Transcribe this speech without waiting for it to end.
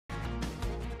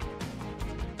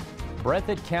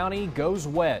Breathitt County goes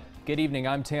wet. Good evening,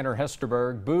 I'm Tanner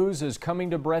Hesterberg. Booze is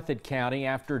coming to Breathitt County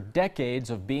after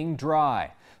decades of being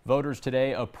dry. Voters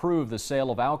today approved the sale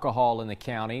of alcohol in the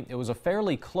county. It was a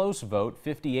fairly close vote,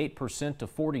 58% to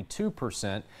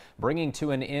 42%, bringing to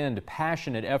an end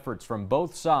passionate efforts from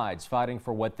both sides fighting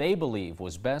for what they believe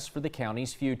was best for the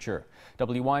county's future.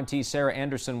 WYMT's Sarah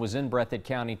Anderson was in Breathitt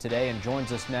County today and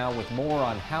joins us now with more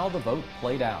on how the vote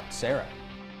played out. Sarah.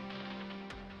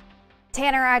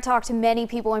 Tanner, I talked to many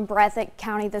people in Breathitt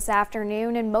County this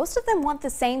afternoon, and most of them want the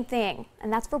same thing,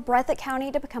 and that's for Breathitt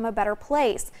County to become a better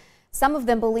place. Some of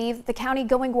them believe the county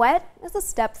going wet is a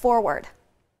step forward.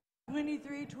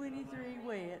 23-23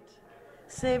 wet,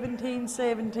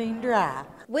 17-17 dry.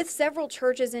 With several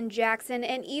churches in Jackson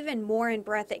and even more in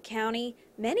Breathitt County,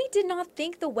 many did not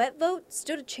think the wet vote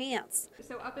stood a chance.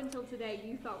 So up until today,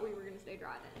 you thought we were going to stay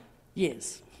dry then?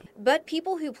 Yes. But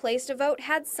people who placed a vote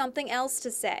had something else to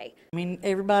say. I mean,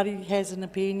 everybody has an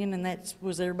opinion, and that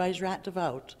was everybody's right to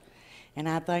vote. And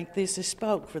I think this is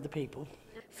spoke for the people.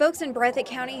 Folks in Breathitt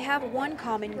County have one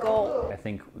common goal. I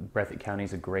think Breathitt County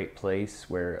is a great place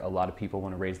where a lot of people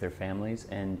want to raise their families,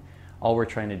 and all we're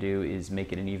trying to do is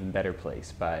make it an even better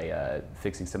place by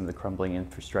fixing some of the crumbling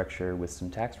infrastructure with some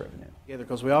tax revenue.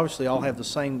 Because we obviously all have the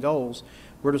same goals,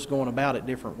 we're just going about it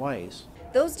different ways.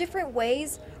 Those different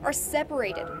ways are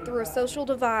separated through a social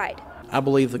divide. I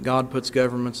believe that God puts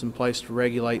governments in place to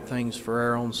regulate things for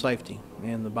our own safety,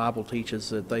 and the Bible teaches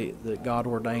that God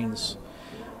ordains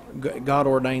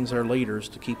our leaders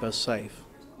to keep us safe.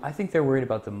 I think they're worried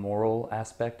about the moral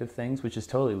aspect of things, which is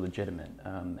totally legitimate.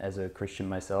 As a Christian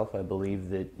myself, I believe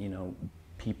that,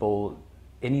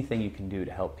 anything you can do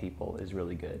to help people is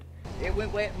really good. It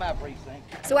went wet in my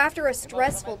precinct. So after a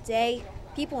stressful day,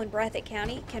 people in Breathitt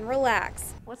County can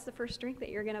relax. What's the first drink that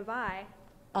you're going to buy?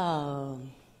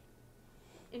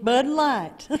 Bud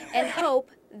Light. And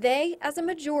hope they, as a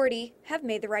majority, have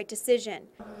made the right decision.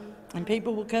 And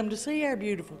people will come to see our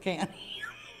beautiful county.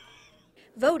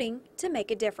 Voting to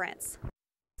make a difference.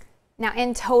 Now,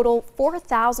 in total,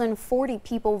 4,040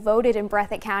 people voted in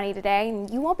Breathitt County today, and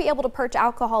you won't be able to purchase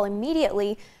alcohol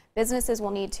immediately. Businesses will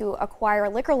need to acquire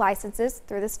liquor licenses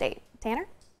through the state. Tanner?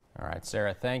 All right,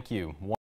 Sarah, thank you.